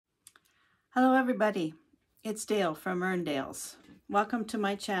Hello everybody, it's Dale from Erndales. Welcome to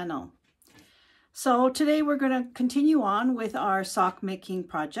my channel. So today we're going to continue on with our sock making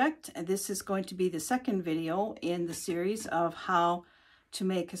project. And this is going to be the second video in the series of how to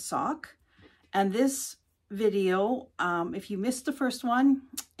make a sock. And this video, if you missed the first one,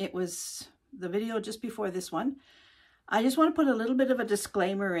 it was the video just before this one. I just want to put a little bit of a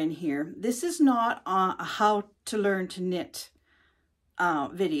disclaimer in here. This is not a how to learn to knit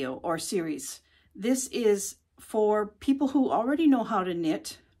video or series. This is for people who already know how to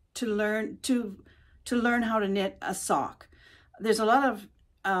knit to learn how to knit a sock. There's a lot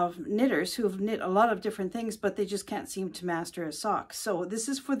of knitters who have knit a lot of different things, but they just can't seem to master a sock. So this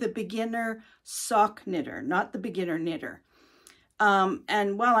is for the beginner sock knitter, not the beginner knitter.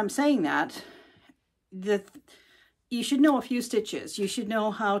 And while I'm saying that, you should know a few stitches. You should know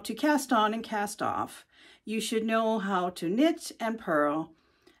how to cast on and cast off. You should know how to knit and purl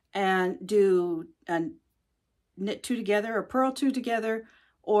and do a knit two together or purl two together,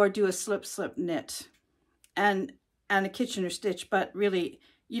 or do a slip knit and a Kitchener stitch. But really,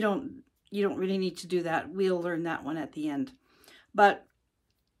 you don't really need to do that. We'll learn that one at the end. But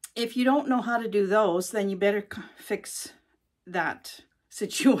if you don't know how to do those, then you better fix that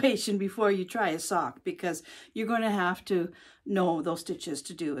situation before you try a sock, because you're going to have to know those stitches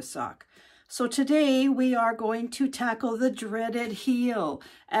to do a sock. So today we are going to tackle the dreaded heel,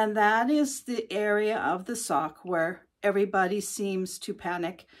 and that is the area of the sock where everybody seems to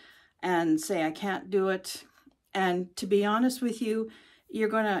panic and say, I can't do it. And to be honest with you, you're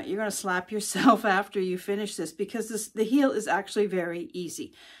gonna slap yourself after you finish this, because the heel is actually very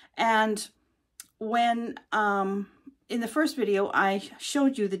easy. And when in the first video I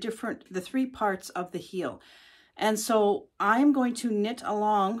showed you the three parts of the heel. And so I'm going to knit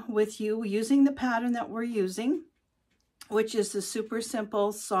along with you using the pattern that we're using, which is the Super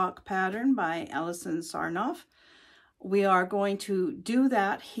Simple Sock pattern by Allison Sarnoff. We are going to do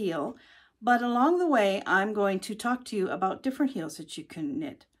that heel, but along the way, I'm going to talk to you about different heels that you can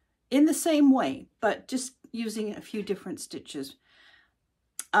knit in the same way, but just using a few different stitches.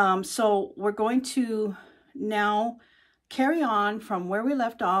 So we're going to now carry on from where we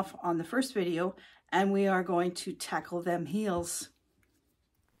left off on the first video, and we are going to tackle them heels.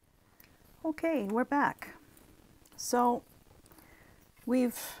 Okay, we're back. So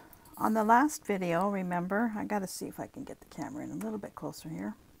on the last video, remember, I gotta see if I can get the camera in a little bit closer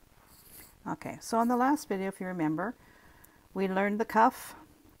here. Okay, so on the last video, if you remember, we learned the cuff,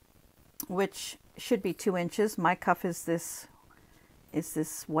 which should be 2 inches. My cuff is this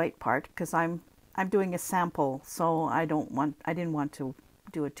white part, because I'm doing a sample, so I didn't want to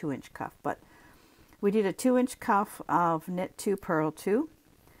do a 2-inch cuff, but we did a 2-inch cuff of knit 2, purl 2,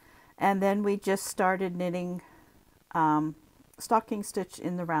 and then we just started knitting stocking stitch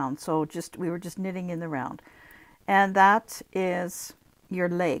in the round. So we were just knitting in the round, and that is your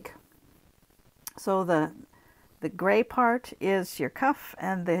leg. So the gray part is your cuff,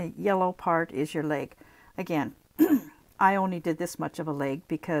 and the yellow part is your leg. Again, I only did this much of a leg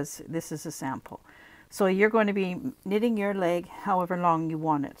because this is a sample. So you're going to be knitting your leg however long you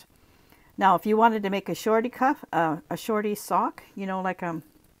want it. Now, if you wanted to make a shorty cuff, a shorty sock, you know, like a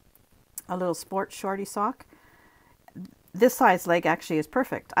little sport shorty sock, this size leg actually is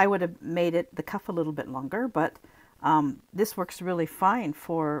perfect. I would have made the cuff a little bit longer, but this works really fine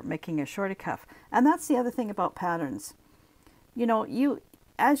for making a shorty cuff. And that's the other thing about patterns. You know,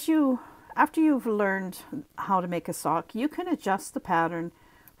 after you've learned how to make a sock, you can adjust the pattern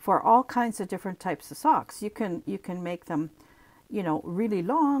for all kinds of different types of socks. You can make them, you know, really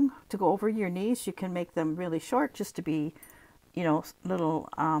long to go over your knees. You can make them really short just to be, you know, little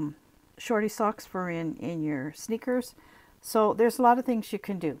shorty socks for in your sneakers. So there's a lot of things you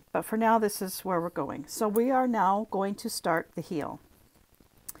can do, but for now this is where we're going. So we are now going to start the heel.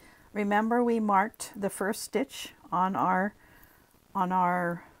 Remember, we marked the first stitch on our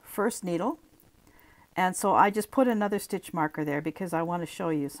first needle, and so I just put another stitch marker there because I want to show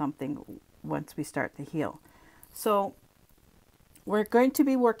you something once we start the heel. So we're going to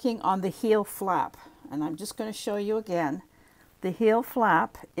be working on the heel flap, and I'm just going to show you again. The heel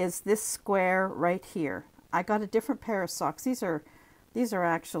flap is this square right here. I got a different pair of socks. These are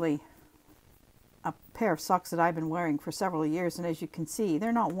actually a pair of socks that I've been wearing for several years, and as you can see,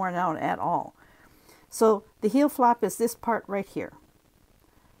 they're not worn out at all. So the heel flap is this part right here,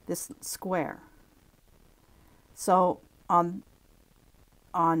 this square. So on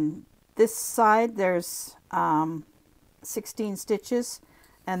this side there's 16 stitches,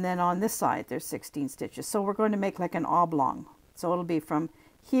 and then on this side there's 16 stitches. So we're going to make like an oblong. So it'll be from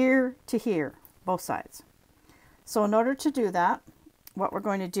here to here, both sides. So in order to do that, what we're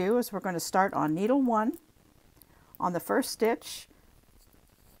going to do is we're going to start on needle 1 on the first stitch,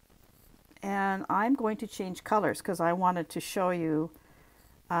 and I'm going to change colors because I wanted to show you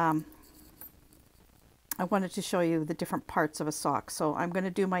the different parts of a sock. So I'm going to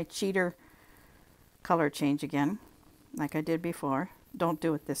do my cheater color change again like I did before. Don't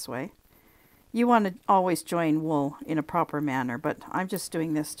do it this way. You want to always join wool in a proper manner, but I'm just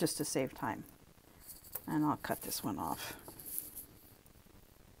doing this just to save time. And I'll cut this one off.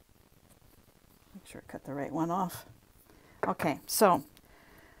 Make sure I cut the right one off. Okay, so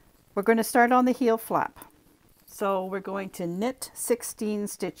we're going to start on the heel flap. So we're going to knit 16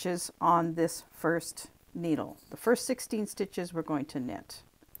 stitches on this first needle. The first 16 stitches we're going to knit.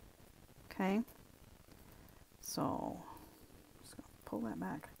 Okay, so just going to pull that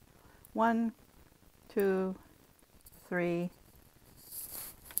back. 1, 2, 3,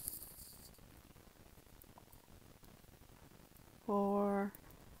 4,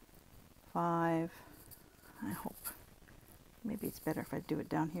 5. I hope maybe it's better if I do it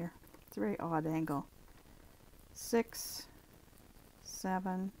down here. It's a very odd angle. 6,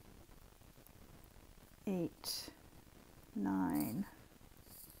 7, 8, 9,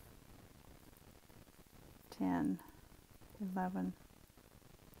 10, 11,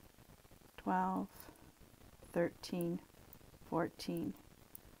 12, 13, 14,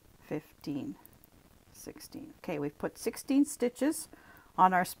 15, 16. Okay, we've put 16 stitches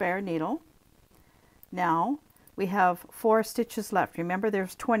on our spare needle. Now we have 4 stitches left. Remember,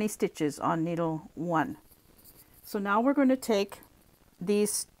 there's 20 stitches on needle 1. So now we're going to take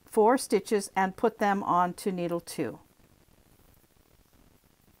these 4 stitches and put them onto needle 2.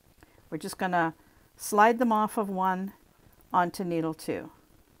 We're just going to slide them off of 1 onto needle 2.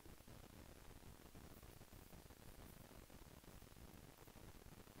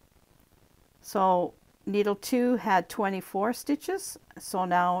 So needle 2 had 24 stitches, so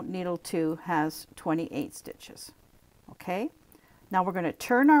now needle 2 has 28 stitches. Okay, now we're going to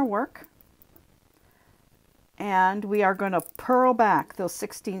turn our work, and we are going to purl back those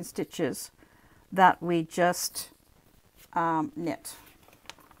 16 stitches that we just knit.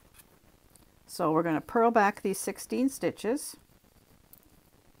 So we're going to purl back these 16 stitches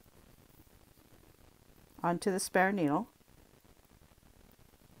onto the spare needle.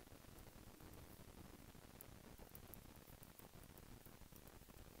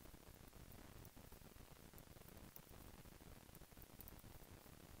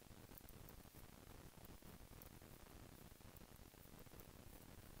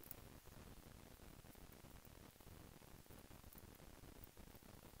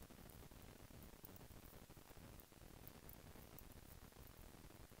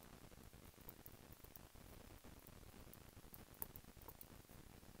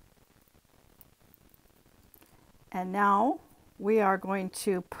 And now we are going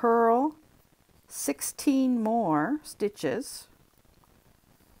to purl 16 more stitches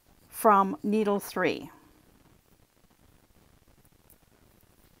from needle 3.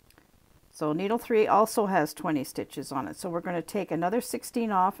 So needle 3 also has 20 stitches on it. So we're going to take another 16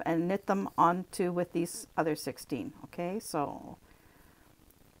 off and knit them onto with these other 16. Okay, so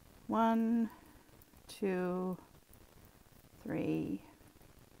 1, 2, 3,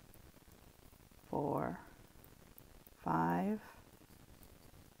 4, 5,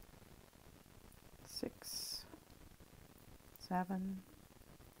 6, 7,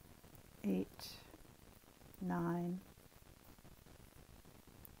 8, 9,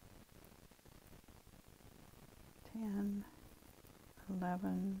 10,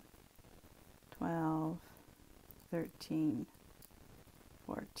 11, 12, 13,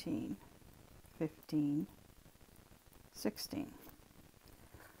 14, 15, 16.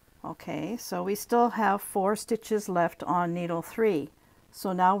 Okay, so we still have 4 stitches left on needle 3.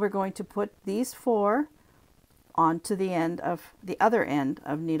 So now we're going to put these 4 onto the end of the other end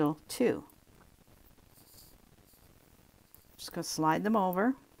of needle 2. Just going to slide them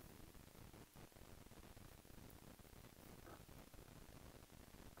over.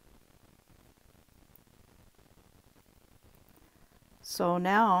 So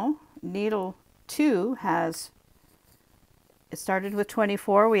now needle 2 has, it started with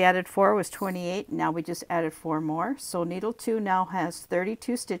 24, we added 4, was 28, now we just added 4 more. So needle 2 now has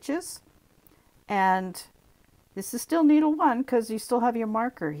 32 stitches, and this is still needle 1 because you still have your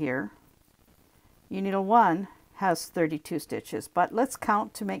marker here. Your needle 1 has 32 stitches, but let's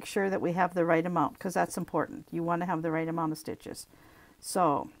count to make sure that we have the right amount, because that's important. You want to have the right amount of stitches.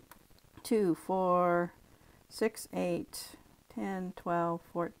 So 2, 4, 6, 8, 10, 12,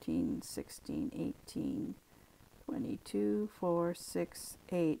 14, 16, 18, 22, 4, 6,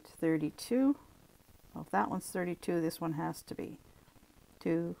 8, 32. Well, if that one's 32, this one has to be.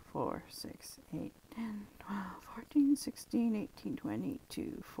 2, 4, 6, 8, 10, 12, 14, 16, 18, 20,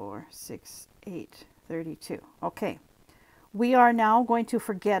 2, 4, 6, 8, 32. Okay, we are now going to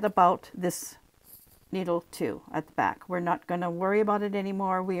forget about this needle 2 at the back. We're not going to worry about it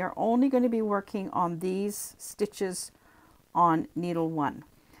anymore. We are only going to be working on these stitches on needle 1.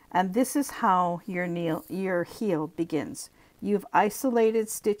 And this is how your heel begins. You've isolated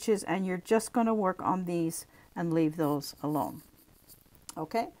stitches and you're just going to work on these and leave those alone.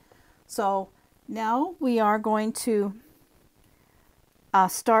 Okay, so now we are going to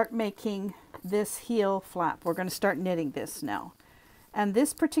start making this heel flap. We're going to start knitting this now. And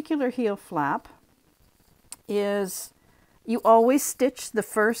this particular heel flap is, you always stitch the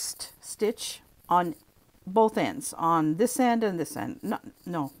first stitch on both ends, on this end and this end.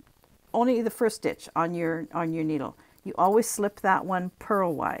 No, only the first stitch on your needle. You always slip that one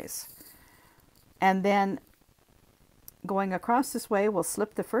purlwise. And then going across this way, we'll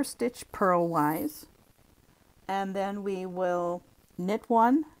slip the first stitch purlwise, and then we will knit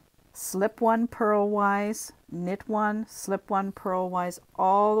one, slip one purlwise, knit one, slip one purlwise,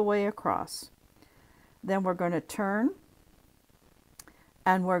 all the way across. Then we're going to turn,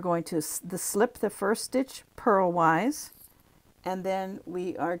 and we're going to slip the first stitch purlwise, and then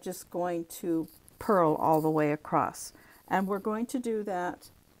we are just going to purl all the way across. And we're going to do that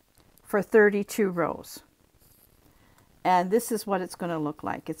for 32 rows. And this is what it's going to look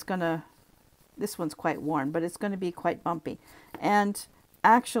like. It's going to, this one's quite worn, but it's going to be quite bumpy. And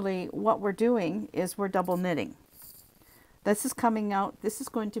actually what we're doing is we're double knitting. This is coming out, this is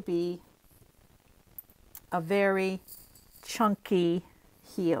going to be a very chunky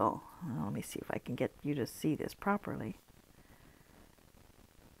heel. Let me see if I can get you to see this properly.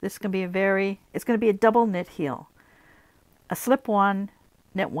 This is going to be it's going to be a double knit heel. A slip one,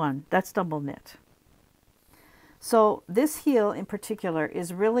 knit one, that's double knit. So this heel in particular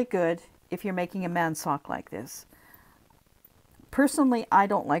is really good if you're making a man sock like this. Personally, I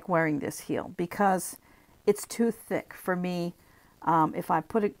don't like wearing this heel because it's too thick for me. If I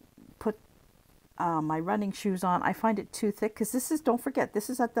put my running shoes on, I find it too thick because this is, don't forget, this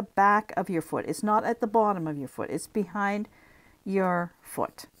is at the back of your foot. It's not at the bottom of your foot. It's behind your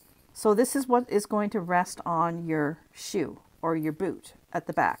foot. So this is what is going to rest on your shoe or your boot at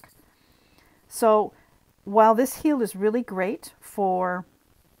the back. So while this heel is really great for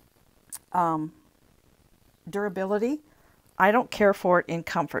durability, I don't care for it in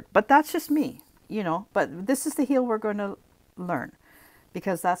comfort. But that's just me, you know. But this is the heel we're going to learn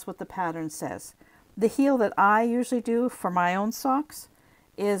because that's what the pattern says. The heel that I usually do for my own socks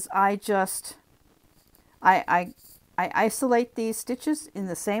is I isolate these stitches in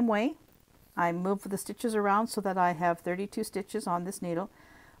the same way. I move the stitches around so that I have 32 stitches on this needle.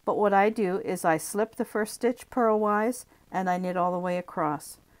 But what I do is I slip the first stitch purlwise and I knit all the way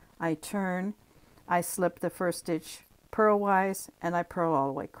across. I turn, I slip the first stitch purlwise and I purl all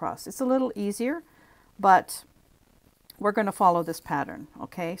the way across. It's a little easier, but we're going to follow this pattern.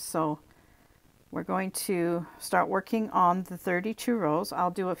 Okay, so we're going to start working on the 32 rows. I'll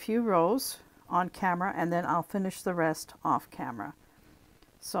do a few rows on camera and then I'll finish the rest off camera.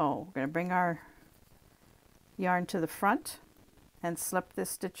 So we're going to bring our yarn to the front and slip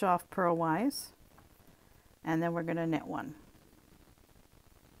this stitch off purlwise, and then we're going to knit one.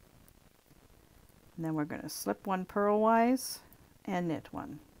 And then we're going to slip one purlwise and knit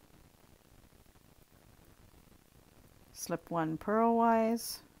one. Slip one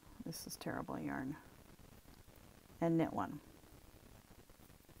purlwise, this is terrible yarn, and knit one.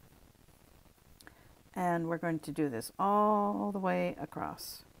 And we're going to do this all the way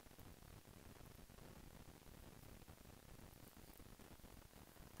across.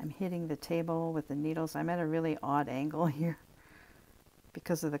 I'm hitting the table with the needles. I'm at a really odd angle here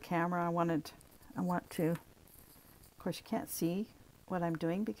because of the camera. I want to, of course you can't see what I'm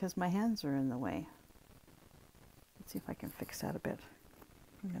doing because my hands are in the way. Let's see if I can fix that a bit.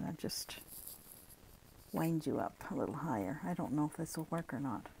 I'm going to just wind you up a little higher. I don't know if this will work or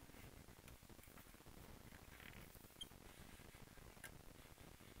not.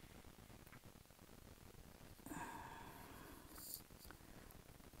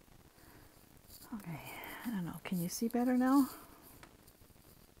 Okay, I don't know, can you see better now?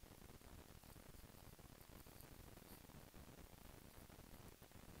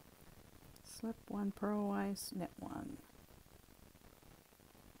 Slip one purlwise, knit one.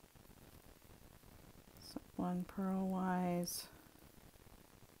 Slip one purlwise,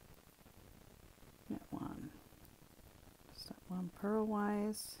 knit one. Slip one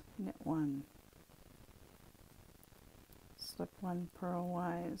purlwise, knit one. Slip one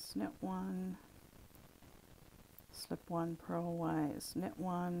purlwise, knit one. slip 1 purlwise, knit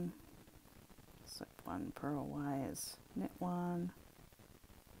 1, slip 1 purlwise, knit 1,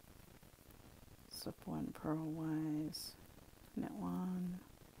 slip 1 purlwise, knit 1,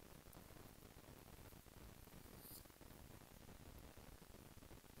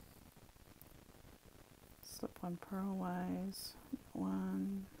 slip 1 purlwise, knit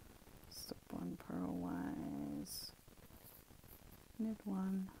 1, slip 1 purlwise, knit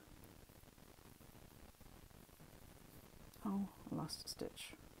 1. Oh, I lost a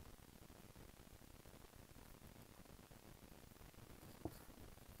stitch.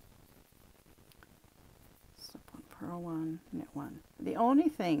 Slip 1 purl 1, knit 1. The only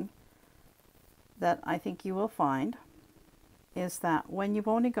thing that I think you will find is that when you've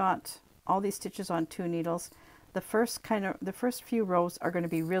only got all these stitches on 2 needles, the first few rows are going to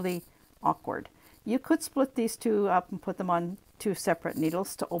be really awkward. You could split these 2 up and put them on 2 separate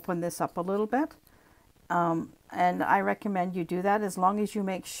needles to open this up a little bit. And I recommend you do that, as long as you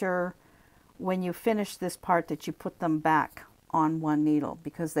make sure when you finish this part that you put them back on 1 needle,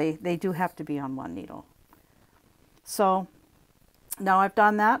 because they do have to be on 1 needle. So now I've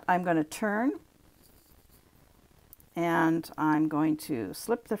done that, I'm going to turn and I'm going to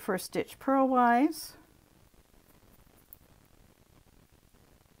slip the first stitch purlwise,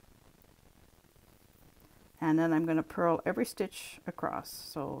 and then I'm going to purl every stitch across.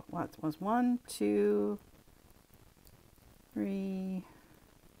 So what was 1, 2, 3,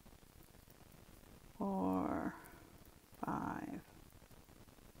 4, 5,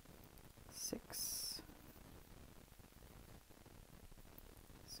 6,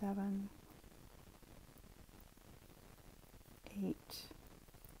 7, 8,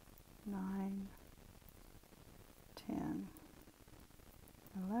 9, 10,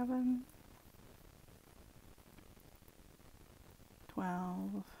 11,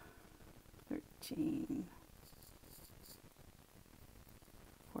 12, 13,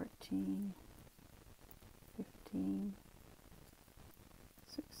 14, 15,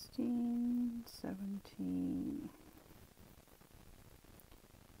 16, 17,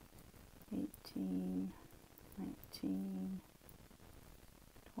 18, 19,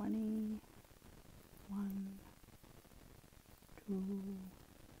 20, 1, 2,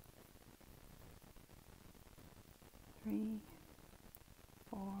 3,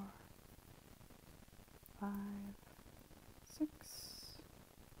 4, 5, 6,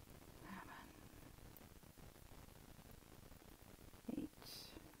 7, 8,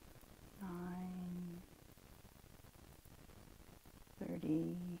 9,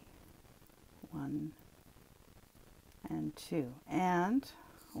 30, 1, and 2. And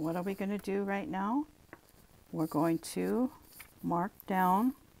what are we going to do right now? We're going to mark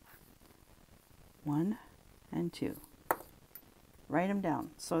down 1 and 2. Write them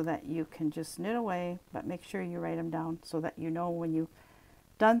down so that you can just knit away, but make sure you write them down so that you know when you've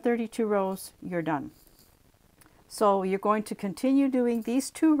done 32 rows, you're done. So you're going to continue doing these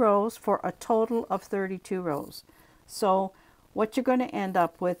 2 rows for a total of 32 rows. So what you're going to end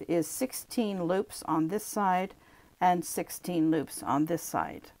up with is 16 loops on this side and 16 loops on this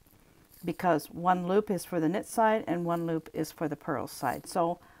side, because 1 loop is for the knit side and 1 loop is for the purl side.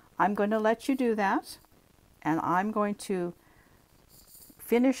 So I'm going to let you do that, and I'm going to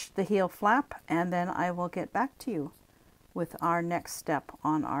finish the heel flap, and then I will get back to you with our next step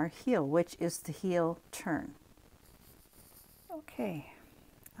on our heel, which is the heel turn. Okay,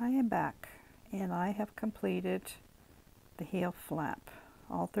 I am back and I have completed the heel flap,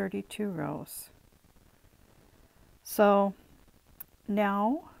 all 32 rows. So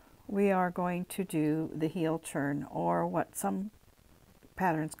now we are going to do the heel turn, or what some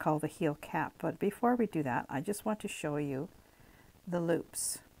patterns call the heel cap. But before we do that, I just want to show you the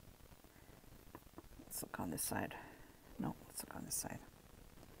loops. Let's look on this side. No, let's look on this side.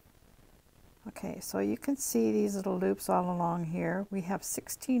 Okay, so you can see these little loops all along here. We have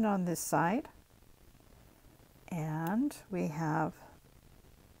 16 on this side, and we have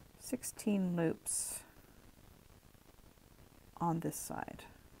 16 loops on this side.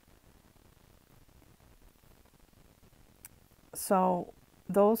 So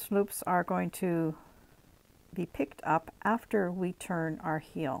those loops are going to be picked up after we turn our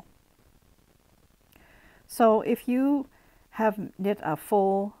heel. So if you have knit a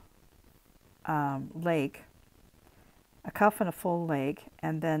full leg, a cuff and a full leg,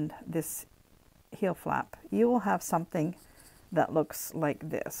 and then this heel flap, you will have something that looks like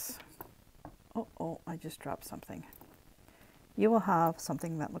this. Oh, I just dropped something. You will have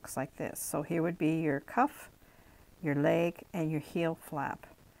something that looks like this. So here would be your cuff, your leg, and your heel flap.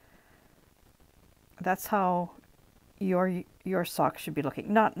 That's how your sock should be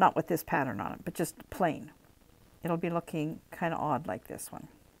looking. Not with this pattern on it, but just plain. it'll be looking kind of odd like this one.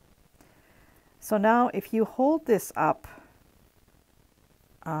 So now if you hold this up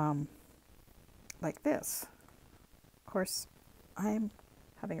like this, of course I'm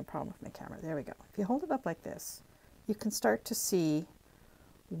having a problem with my camera. There we go. If you hold it up like this, you can start to see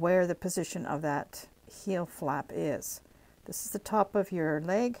where the position of that heel flap is. This is the top of your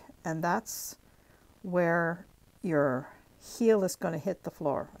leg, and that's where your heel is going to hit the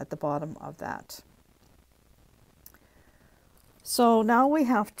floor at the bottom of that. So now we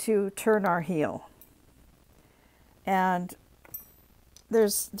have to turn our heel, and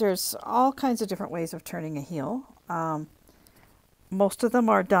there's all kinds of different ways of turning a heel. Most of them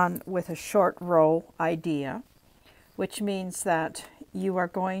are done with a short row idea, which means that you are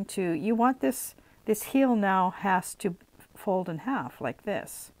going to, you want this heel now has to fold in half like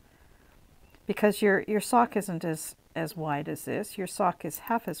this, because your sock isn't as wide as this. Your sock is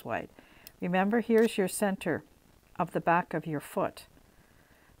half as wide. Remember, here's your center of the back of your foot.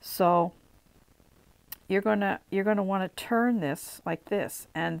 So you're gonna want to turn this like this,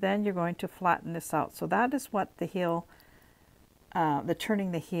 and then you're going to flatten this out. So that is what the heel, the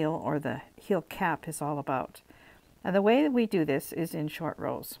turning the heel or the heel cap is all about. And the way that we do this is in short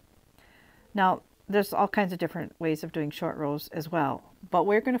rows. Now, there's all kinds of different ways of doing short rows as well, but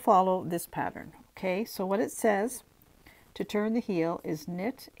we're going to follow this pattern. Okay, so what it says to turn the heel is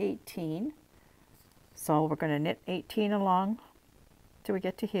knit 18. So we're going to knit 18 along till we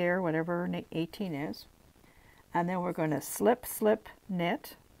get to here, whatever 18 is. And then we're going to slip, slip,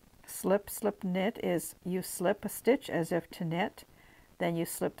 knit. Slip, slip, knit is you slip a stitch as if to knit, then you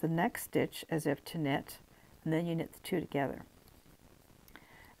slip the next stitch as if to knit, and then you knit the two together.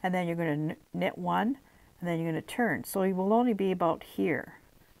 And then you're going to knit one, and then you're going to turn. So you will only be about here.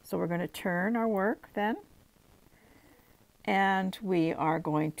 So we're going to turn our work then, and we are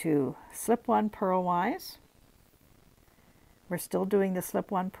going to slip one purlwise. We're still doing the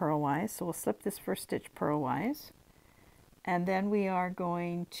slip one purlwise, so we'll slip this first stitch purlwise, and then we are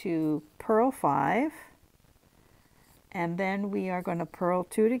going to purl 5, and then we are going to purl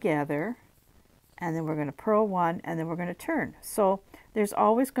 2 together, and then we're going to purl 1, and then we're going to turn. So there's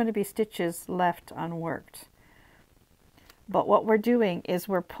always going to be stitches left unworked. But what we're doing is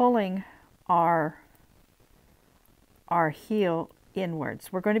we're pulling our heel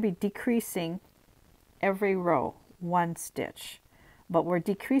inwards. We're going to be decreasing every row 1 stitch, but we're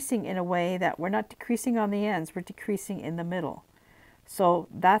decreasing in a way that we're not decreasing on the ends, we're decreasing in the middle. So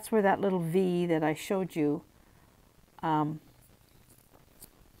that's where that little V that I showed you,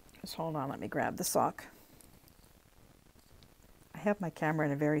 just hold on, let me grab the sock. I have my camera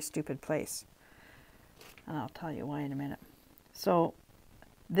in a very stupid place, and I'll tell you why in a minute. So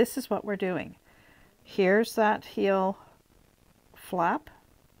this is what we're doing. Here's that heel flap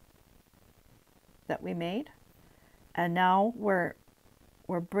that we made, and now we're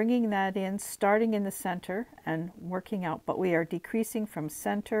bringing that in, starting in the center and working out, but we are decreasing from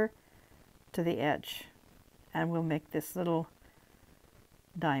center to the edge, and we'll make this little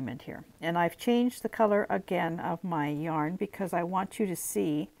diamond here. And I've changed the color again of my yarn because I want you to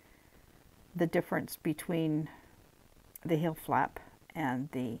see the difference between the heel flap and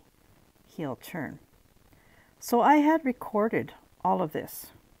the heel turn. So I had recorded all of this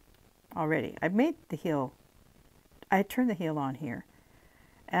already. I made the heel, I turned the heel on here,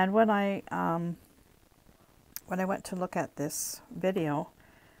 and when I went to look at this video,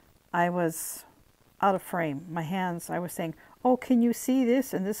 I was out of frame. My hands, I was saying, oh, can you see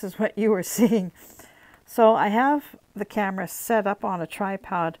this? And this is what you were seeing. So I have the camera set up on a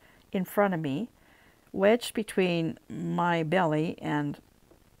tripod in front of me, wedged between my belly and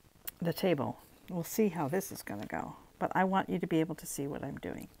the table. We'll see how this is going to go, but I want you to be able to see what I'm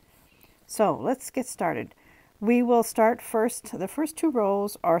doing. So let's get started. We will start first. The first 2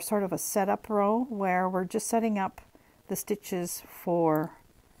 rows are sort of a setup row where we're just setting up the stitches for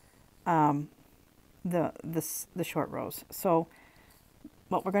the short rows. So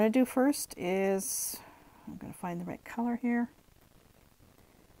what we're going to do first is, I'm going to find the right color here.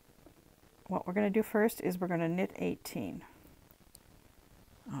 What we're going to do first is we're going to knit 18.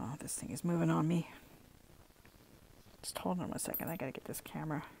 Oh, this thing is moving on me. Just hold on a second. I got to get this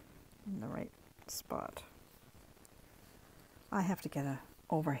camera in the right spot. I have to get an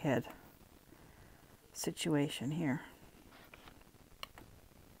overhead situation here.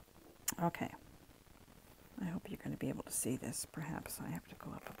 Okay. I hope you're going to be able to see this. Perhaps I have to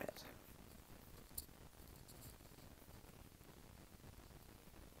go up a bit.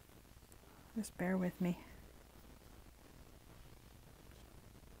 Just bear with me.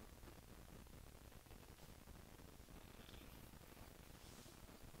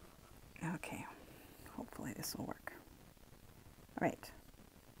 Okay, hopefully this will work.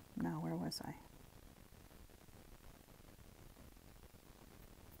 was I?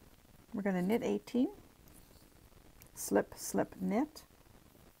 We're going to knit 18, slip, slip, knit,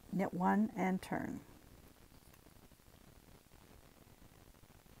 knit 1 and turn.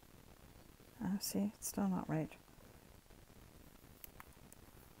 See, it's still not right.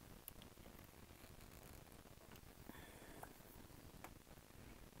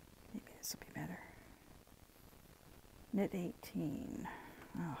 Maybe this will be better. Knit 18.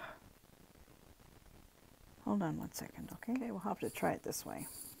 Oh. Hold on 1 second, okay? Okay, we'll have to try it this way.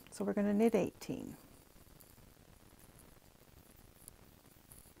 So we're going to knit 18.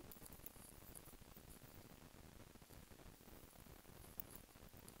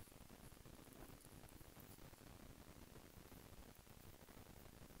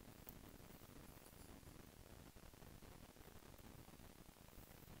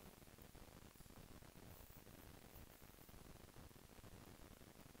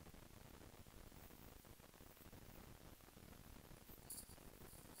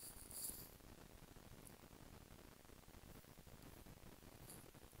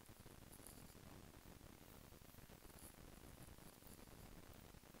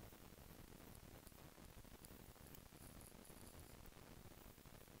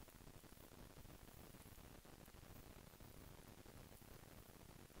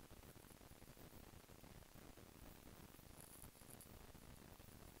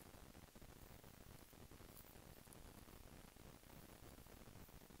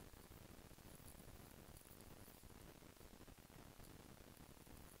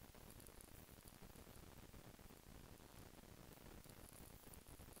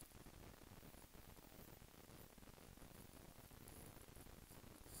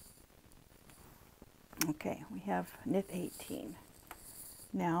 Okay, we have knit 18.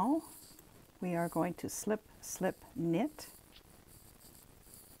 Now we are going to slip, slip, knit.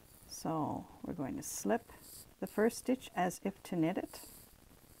 So we're going to slip the first stitch as if to knit it.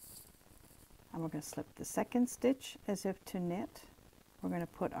 And we're going to slip the second stitch as if to knit. We're going to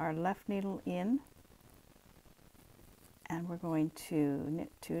put our left needle in and we're going to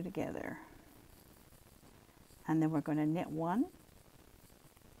knit 2 together. And then we're going to knit 1.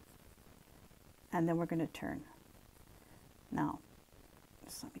 And then we're going to turn. Now,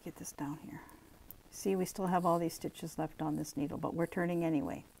 just let me get this down here. See, we still have all these stitches left on this needle, but we're turning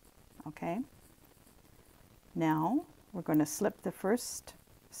anyway. Okay? Now, we're going to slip the first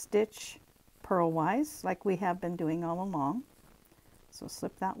stitch purlwise, like we have been doing all along. So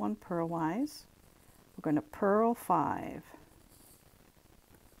slip that one purlwise. We're going to purl 5.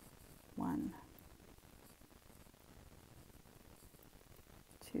 1,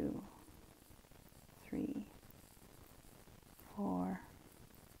 2, 3, 4,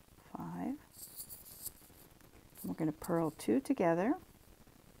 5. We're going to purl 2 together,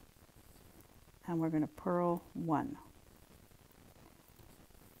 and we're going to purl 1.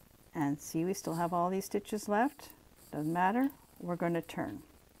 And see, we still have all these stitches left. Doesn't matter. We're going to turn.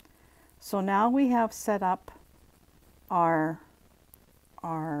 So now we have set up our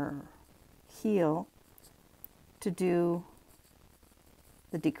heel to do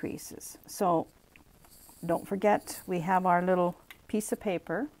the decreases. So don't forget, we have our little piece of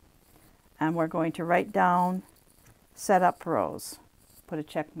paper, and we're going to write down set up rows. Put a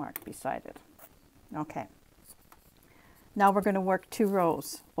check mark beside it. Okay. Now we're going to work 2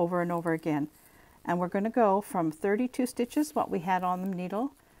 rows over and over again, and we're going to go from 32 stitches, what we had on the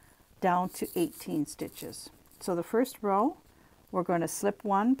needle, down to 18 stitches. So the first row, we're going to slip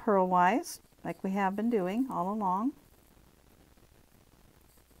 1 purlwise, like we have been doing all along.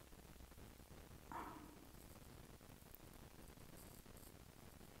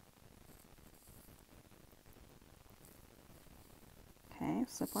 Okay,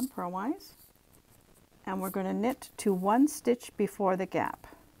 slip 1 purlwise, and we're going to knit to 1 stitch before the gap.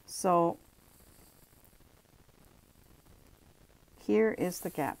 So here is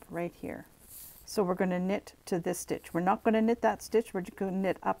the gap right here. So we're going to knit to this stitch. We're not going to knit that stitch, we're just going to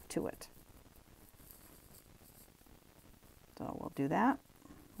knit up to it. So we'll do that.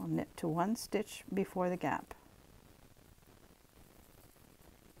 We'll knit to 1 stitch before the gap.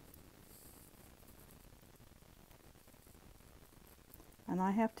 And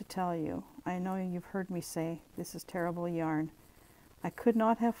I have to tell you, I know you've heard me say this is terrible yarn. I could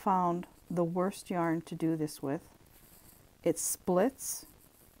not have found the worst yarn to do this with. It splits,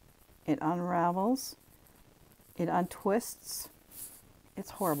 it unravels, it untwists.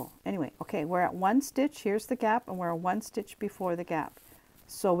 It's horrible. Anyway, okay, we're at 1 stitch. Here's the gap, and we're 1 stitch before the gap.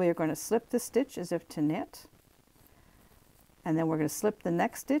 So we're going to slip the stitch as if to knit, and then we're going to slip the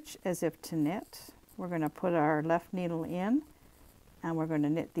next stitch as if to knit. We're going to put our left needle in and we're going to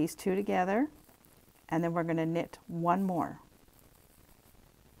knit these two together, and then we're going to knit one more,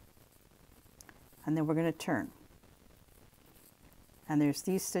 and then we're going to turn, and there's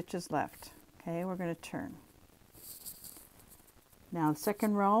these stitches left. Okay, we're going to turn. Now the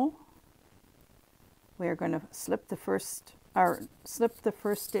second row, we are going to slip the first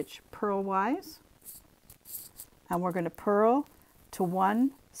stitch purlwise, and we're going to purl to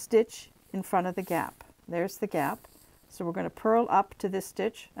one stitch in front of the gap. There's the gap. So we're going to purl up to this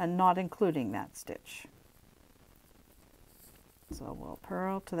stitch and not including that stitch. So we'll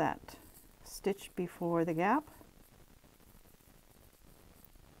purl to that stitch before the gap.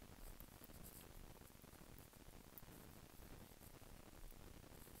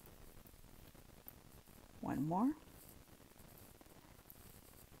 One more.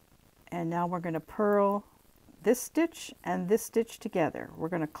 And now we're going to purl this stitch and this stitch together. We're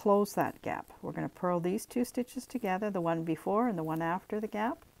going to close that gap. We're going to purl these two stitches together, the one before and the one after the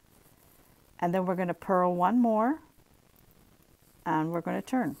gap. And then we're going to purl one more, and we're going to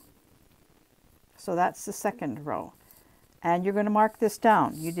turn. So that's the second row. And you're going to mark this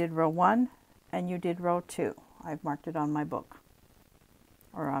down. You did row 1 and you did row 2. I've marked it on my book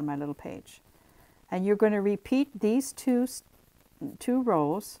or on my little page. And you're going to repeat these two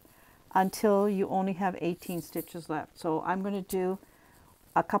rows until you only have 18 stitches left. So I'm going to do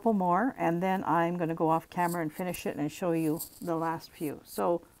a couple more, and then I'm going to go off camera and finish it and show you the last few.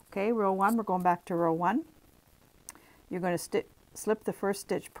 So, okay, row 1, we're going back to row 1. You're going to slip the first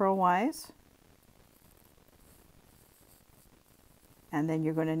stitch purlwise, and then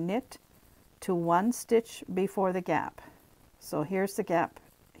you're going to knit to one stitch before the gap. So here's the gap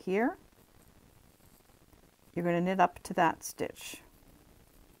here. You're going to knit up to that stitch.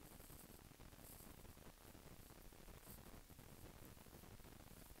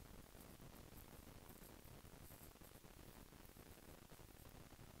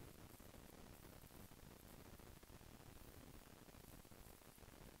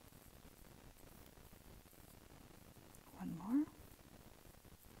 One more.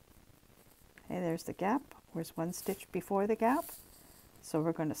 Okay, there's the gap. Where's one stitch before the gap? So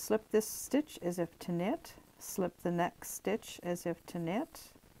we're going to slip this stitch as if to knit, slip the next stitch as if to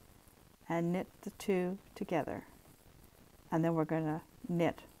knit, and knit the two together. And then we're going to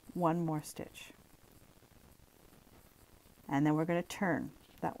knit one more stitch. And then we're going to turn.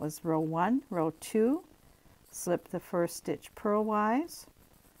 That was row 1. Row 2, slip the first stitch purlwise,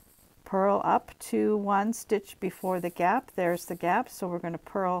 purl up to one stitch before the gap. There's the gap, so we're going to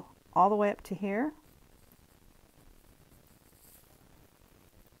purl all the way up to here.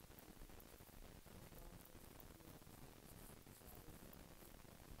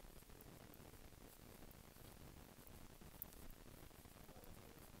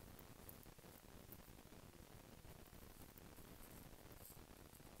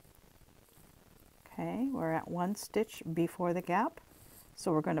 Okay, we're at one stitch before the gap,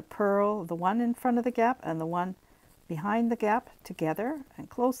 so we're going to purl the one in front of the gap and the one behind the gap together and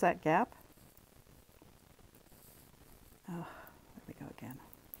close that gap. Oh, there we go again.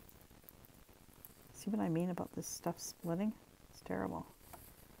 See what I mean about this stuff splitting? It's terrible.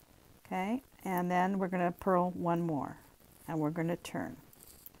 Okay, and then we're going to purl one more, and we're going to turn,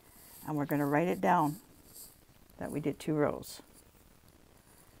 and we're going to write it down that we did 2 rows.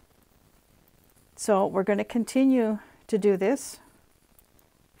 So we're going to continue to do this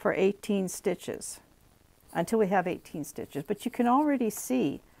for 18 stitches until we have 18 stitches. But you can already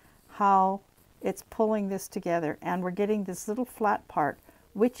see how it's pulling this together, and we're getting this little flat part,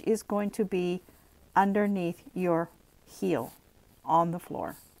 which is going to be underneath your heel on the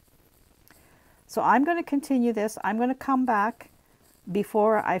floor. So I'm going to continue this. I'm going to come back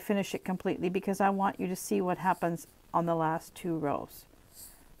before I finish it completely because I want you to see what happens on the last 2 rows.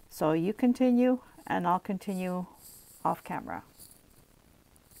 So you continue and I'll continue off camera.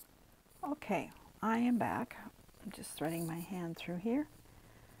 Okay, I am back. I'm just threading my hand through here.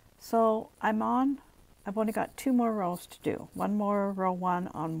 So I've only got 2 more rows to do. One more row 1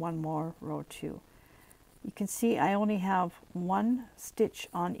 on one more row 2. You can see I only have 1 stitch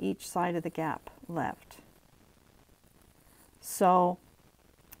on each side of the gap left. So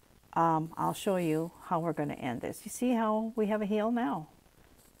I'll show you how we're going to end this. You see how we have a heel now?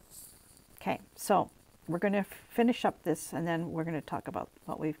 Okay, so we're going to finish up this and then we're going to talk about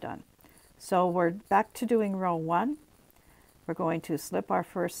what we've done. So we're back to doing row 1. We're going to slip our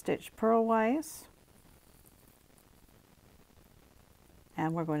first stitch purlwise,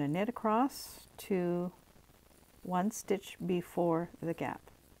 and we're going to knit across to 1 stitch before the gap.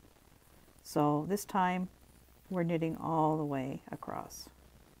 So this time we're knitting all the way across.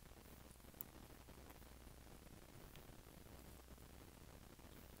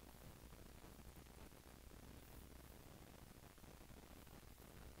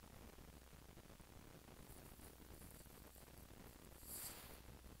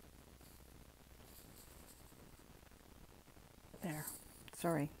 better.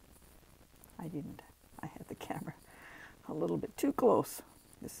 Sorry, I didn't. I had the camera a little bit too close.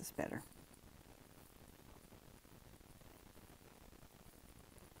 This is better.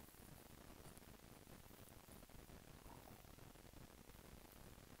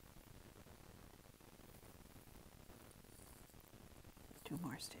 Two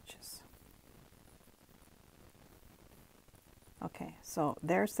more stitches. Okay, so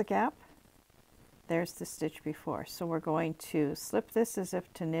there's the gap. There's the stitch before. So we're going to slip this as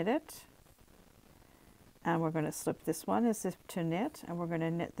if to knit it. And we're going to slip this one as if to knit. And we're going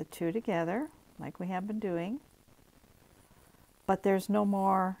to knit the two together like we have been doing. But there's no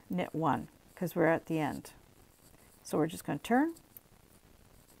more knit one because we're at the end. So we're just going to turn.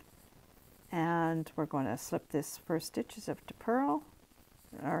 And we're going to slip this first stitch as if to purl.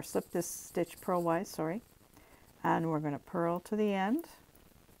 Or slip this stitch purlwise, sorry. And we're going to purl to the end.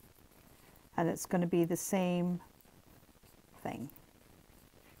 And it's going to be the same thing.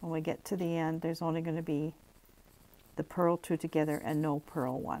 When we get to the end, there's only going to be the purl two together and no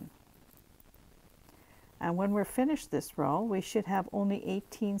purl one. And when we're finished this row, we should have only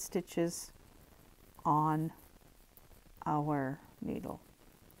 18 stitches on our needle.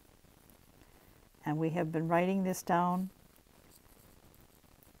 And we have been writing this down.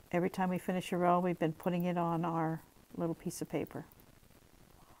 Every time we finish a row, we've been putting it on our little piece of paper.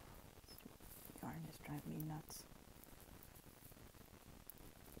 Yarn is driving me nuts.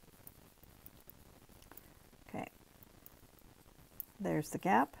 Okay, there's the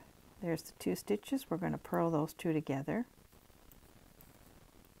gap, there's the two stitches. We're going to purl those two together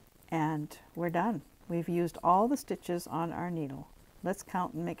and we're done. We've used all the stitches on our needle. Let's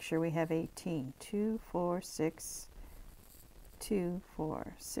count and make sure we have 18. 2, 4, 6, 2,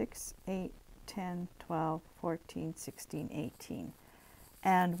 4, 6, 8, 10, 12, 14, 16, 18.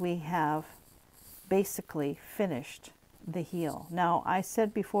 And we have basically finished the heel. Now, I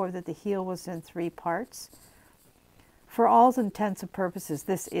said before that the heel was in 3 parts. For all intents and purposes,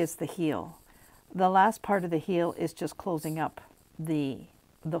 this is the heel. The last part of the heel is just closing up the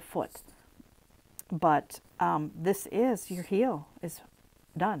foot. But this is your heel is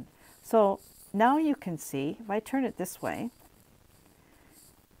done. So now you can see, if I turn it this way,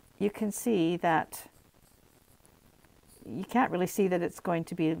 you can see that you can't really see that it's going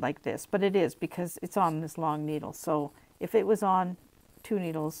to be like this, but it is because it's on this long needle. So if it was on 2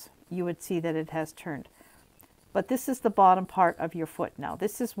 needles, you would see that it has turned. But this is the bottom part of your foot now.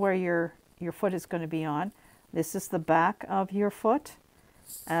 This is where your foot is going to be on. This is the back of your foot,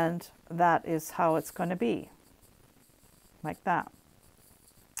 and that is how it's going to be, like that.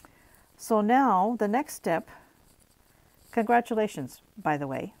 So now the next step, congratulations, by the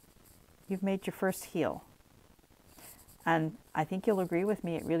way, you've made your first heel. And I think you'll agree with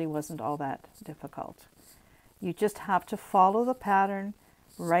me, it really wasn't all that difficult. You just have to follow the pattern,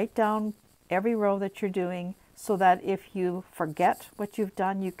 write down every row that you're doing, so that if you forget what you've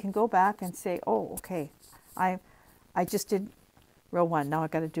done, you can go back and say, oh, okay, I just did row 1, now I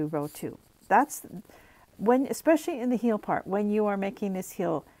got to do row 2. That's when, especially in the heel part, when you are making this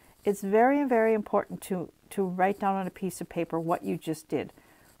heel, it's very, very important to write down on a piece of paper what you just did,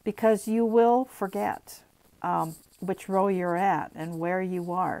 because you will forget which row you're at and where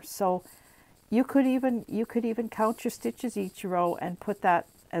you are. So you could even count your stitches each row and put that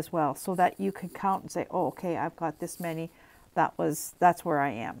as well, so that you can count and say, oh, okay, I've got this many. That's where I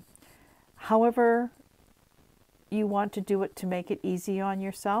am. However you want to do it to make it easy on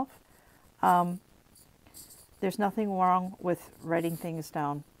yourself, there's nothing wrong with writing things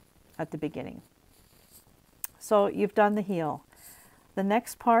down at the beginning. So you've done the heel. The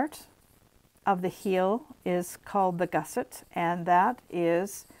next part of the heel is called the gusset, and that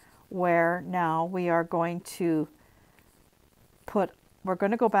is where now we are going to we're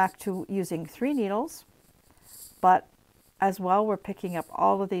going to go back to using 3 needles, but as well we're picking up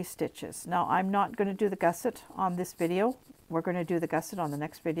all of these stitches. Now I'm not going to do the gusset on this video. We're going to do the gusset on the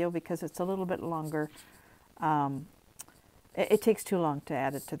next video because it's a little bit longer. It takes too long to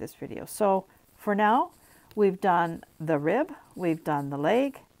add it to this video. So for now, we've done the rib, we've done the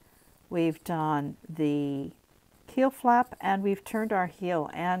leg, we've done the heel flap, and we've turned our heel,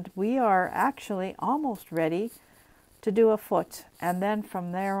 and we are actually almost ready to do a foot, and then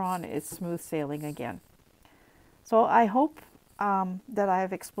from there on it's smooth sailing again. So I hope that I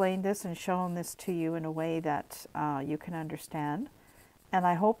have explained this and shown this to you in a way that you can understand, and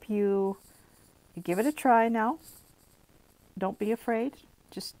I hope you give it a try now. Don't be afraid.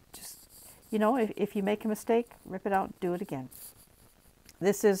 Just you know, if you make a mistake, rip it out, do it again.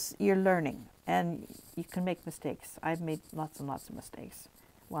 This is, you're learning, and you can make mistakes. I've made lots and lots of mistakes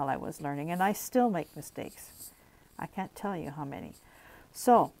while I was learning, and I still make mistakes. I can't tell you how many.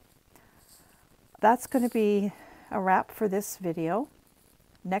 So that's going to be a wrap for this video.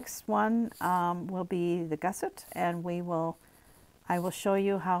 Next one will be the gusset, and I will show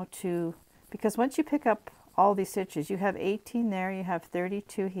you how to, because once you pick up all these stitches, you have 18 there, you have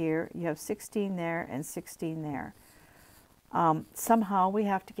 32 here, you have 16 there, and 16 there. Somehow we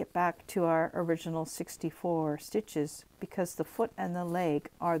have to get back to our original 64 stitches because the foot and the leg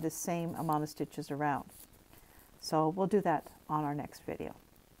are the same amount of stitches around. So we'll do that on our next video.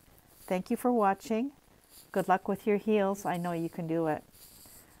 Thank you for watching. Good luck with your heels. I know you can do it.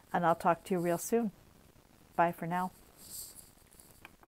 And I'll talk to you real soon. Bye for now.